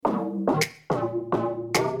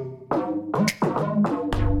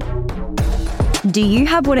Do you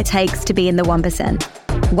have what it takes to be in the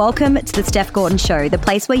 1%? Welcome to the Steph Gordon Show, the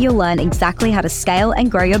place where you'll learn exactly how to scale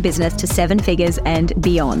and grow your business to 7 figures and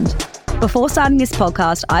beyond. Before starting this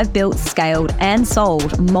podcast, I've built, scaled, and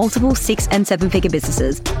sold multiple 6 and 7-figure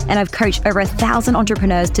businesses, and I've coached over 1,000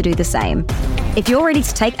 entrepreneurs to do the same. If you're ready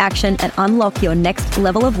to take action and unlock your next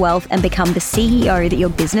level of wealth and become the CEO that your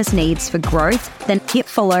business needs for growth, then hit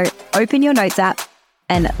follow, open your notes app,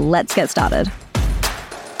 and let's get started.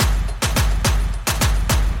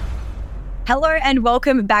 Hello and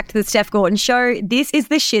welcome back to the Steph Gordon Show. This is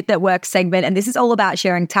the Shit That Works segment, and this is all about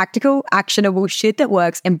sharing tactical, actionable shit that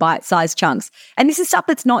works in bite-sized chunks. And this is stuff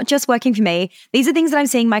that's not just working for me. These are things that I'm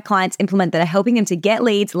seeing my clients implement that are helping them to get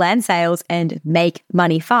leads, land sales, and make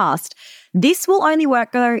money fast. This will only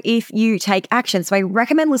work though if you take action. So I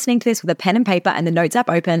recommend listening to this with a pen and paper and the notes app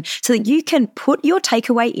open so that you can put your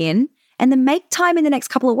takeaway in and then make time in the next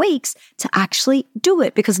couple of weeks to actually do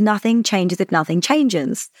it, because nothing changes if nothing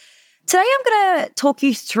changes. Today, I'm going to talk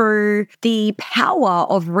you through the power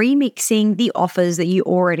of remixing the offers that you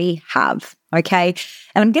already have, okay?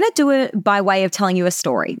 And I'm going to do it by way of telling you a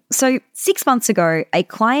story. So 6 months ago, a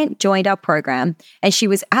client joined our program, and she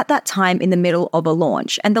was at that time in the middle of a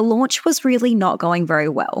launch, and the launch was really not going very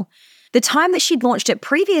well. The time that she'd launched it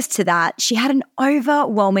previous to that, she had an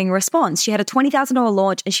overwhelming response. She had a $20,000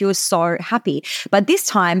 launch, and she was so happy. But this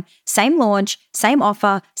time, same launch, same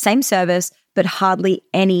offer, same service, but hardly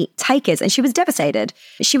any takers. And she was devastated.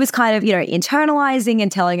 She was kind of, internalizing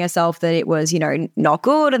and telling herself that it was, not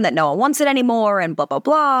good and that no one wants it anymore and blah, blah,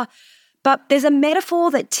 blah. But there's a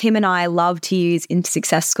metaphor that Tim and I love to use in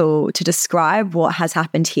Success School to describe what has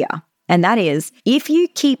happened here. And that is, if you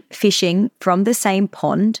keep fishing from the same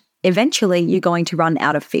pond, eventually you're going to run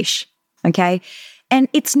out of fish, okay? And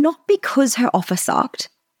it's not because her offer sucked.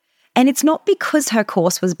 And it's not because her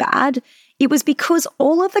course was bad. It was because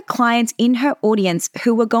all of the clients in her audience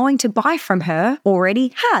who were going to buy from her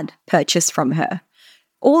already had purchased from her.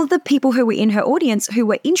 All of the people who were in her audience who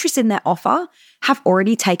were interested in that offer have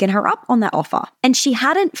already taken her up on that offer. And she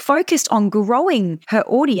hadn't focused on growing her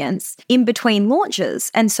audience in between launches.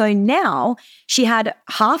 And so now she had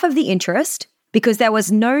half of the interest because there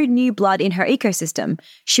was no new blood in her ecosystem.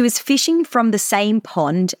 She was fishing from the same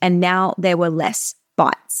pond, and now there were less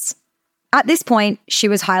bites. At this point, she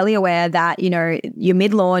was highly aware that, you're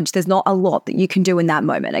mid-launch, there's not a lot that you can do in that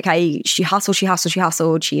moment, okay? She hustled, she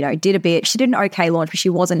did a bit. She did an okay launch, but she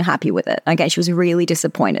wasn't happy with it, okay? She was really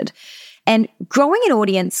disappointed. And growing an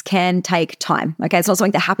audience can take time, okay? It's not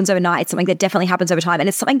something that happens overnight. It's something that definitely happens over time. And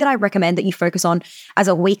it's something that I recommend that you focus on as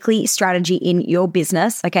a weekly strategy in your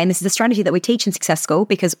business, okay? And this is a strategy that we teach in Success School,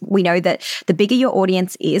 because we know that the bigger your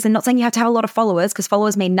audience is, and not saying you have to have a lot of followers, because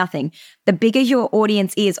followers mean nothing. The bigger your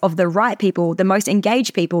audience is of the right people, the most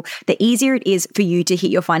engaged people, the easier it is for you to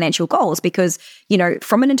hit your financial goals, because,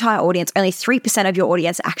 from an entire audience, only 3% of your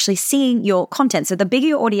audience are actually seeing your content. So the bigger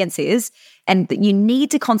your audience is, and you need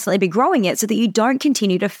to constantly be growing it so that you don't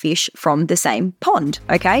continue to fish from the same pond,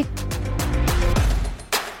 okay?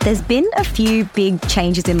 There's been a few big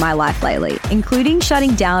changes in my life lately, including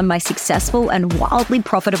shutting down my successful and wildly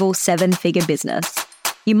profitable 7-figure business.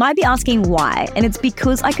 You might be asking why, and it's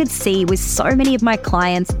because I could see with so many of my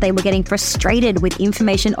clients, they were getting frustrated with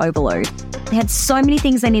information overload. They had so many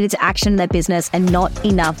things they needed to action in their business and not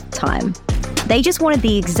enough time. They just wanted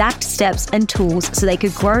the exact steps and tools so they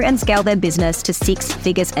could grow and scale their business to 6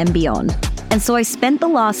 figures and beyond. And so I spent the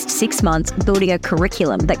last 6 months building a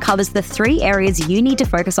curriculum that covers the 3 areas you need to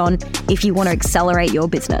focus on if you want to accelerate your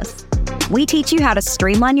business. We teach you how to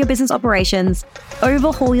streamline your business operations,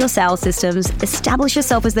 overhaul your sales systems, establish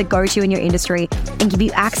yourself as the go-to in your industry, and give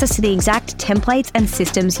you access to the exact templates and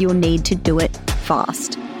systems you'll need to do it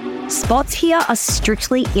fast. Spots here are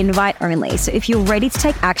strictly invite only, so if you're ready to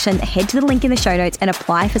take action, head to the link in the show notes and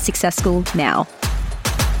apply for Success School now.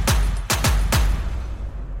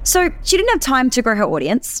 So she didn't have time to grow her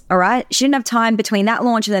audience, all right? She didn't have time between that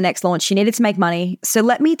launch and the next launch. She needed to make money. So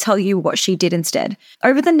let me tell you what she did instead.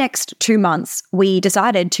 Over the next 2 months, we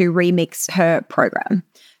decided to remix her program.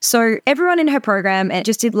 So everyone in her program, and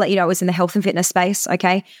just to let you know, it was in the health and fitness space,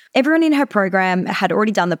 okay? Everyone in her program had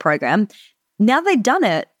already done the program. Now they'd done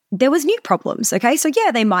it, there was new problems, okay? So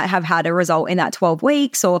yeah, they might have had a result in that 12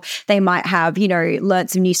 weeks, or they might have, learned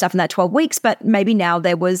some new stuff in that 12 weeks, but maybe now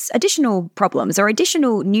there was additional problems or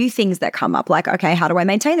additional new things that come up, like, okay, how do I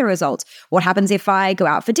maintain the results? What happens if I go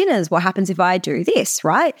out for dinners? What happens if I do this,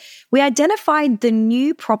 right? We identified the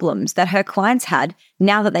new problems that her clients had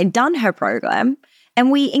now that they'd done her program,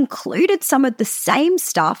 and we included some of the same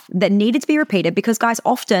stuff that needed to be repeated because, guys,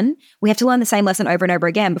 often we have to learn the same lesson over and over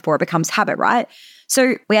again before it becomes habit, right?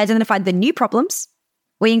 So we identified the new problems,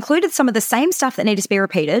 We included some of the same stuff that needed to be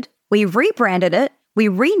repeated. We rebranded it. We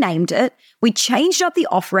renamed it. We changed up the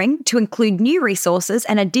offering to include new resources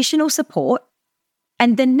and additional support.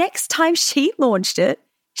 And the next time she launched it,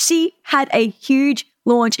 she had a huge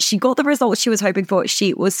launch. She got the results she was hoping for.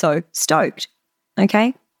 She was so stoked.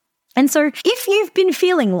 Okay. And so if you've been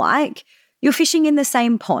feeling like you're fishing in the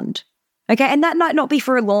same pond, okay, and that might not be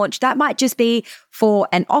for a launch, that might just be for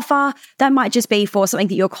an offer, that might just be for something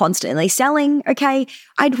that you're constantly selling, okay,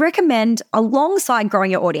 I'd recommend, alongside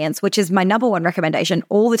growing your audience, which is my number one recommendation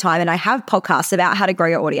all the time, and I have podcasts about how to grow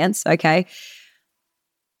your audience, okay,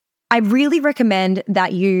 I really recommend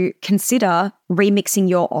that you consider remixing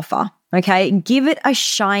your offer, okay? Give it a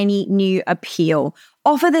shiny new appeal.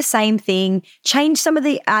 Offer the same thing, change some of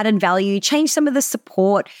the added value, change some of the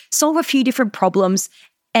support, solve a few different problems,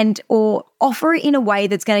 or offer it in a way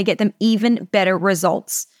that's going to get them even better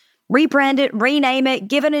results. Rebrand it, rename it,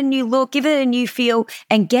 give it a new look, give it a new feel,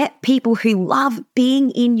 and get people who love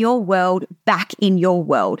being in your world back in your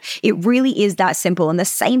world. It really is that simple. And the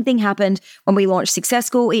same thing happened when we launched Success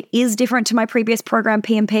School. It is different to my previous program,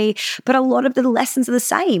 PMP, but a lot of the lessons are the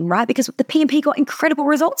same, right? Because the PMP got incredible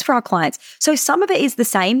results for our clients. So some of it is the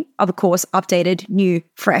same, of course, updated, new,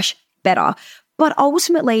 fresh, better. But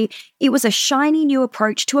ultimately, it was a shiny new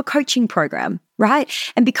approach to a coaching program, right?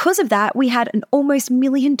 And because of that, we had an almost $1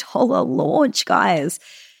 million launch, guys.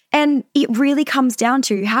 And it really comes down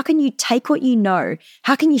to, how can you take what you know?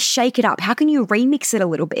 How can you shake it up? How can you remix it a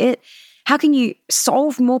little bit? How can you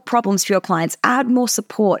solve more problems for your clients, add more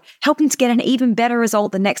support, help them to get an even better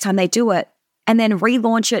result the next time they do it? And then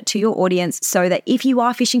relaunch it to your audience so that if you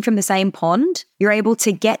are fishing from the same pond, you're able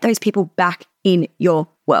to get those people back in your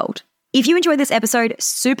world. If you enjoyed this episode,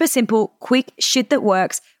 super simple, quick shit that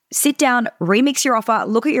works. Sit down, remix your offer,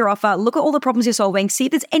 look at all the problems you're solving, see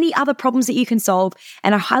if there's any other problems that you can solve.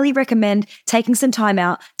 And I highly recommend taking some time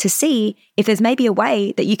out to see if there's maybe a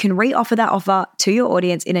way that you can re-offer that offer to your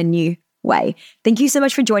audience in a new way. Thank you so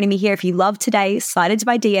much for joining me here. If you loved today, slide into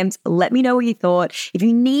my DMs. Let me know what you thought. If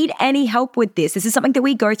you need any help with this is something that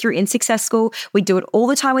we go through in Success School. We do it all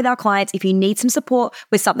the time with our clients. If you need some support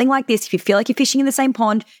with something like this, if you feel like you're fishing in the same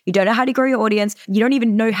pond, you don't know how to grow your audience, you don't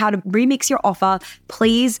even know how to remix your offer,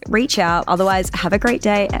 please reach out. Otherwise, have a great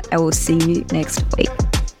day. I will see you next week.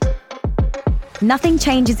 Nothing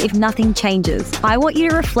changes if nothing changes. I want you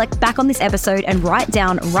to reflect back on this episode and write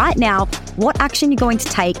down right now what action you're going to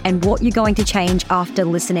take and what you're going to change after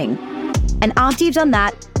listening. And after you've done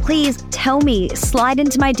that, please tell me, slide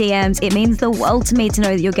into my DMs. It means the world to me to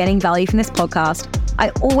know that you're getting value from this podcast. I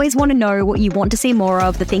always want to know what you want to see more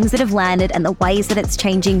of, the things that have landed and the ways that it's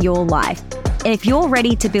changing your life. And if you're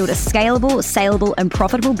ready to build a scalable, saleable, and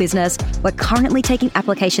profitable business, we're currently taking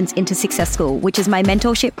applications into Success School, which is my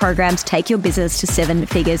mentorship program to take your business to 7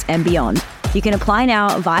 figures and beyond. You can apply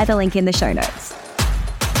now via the link in the show notes.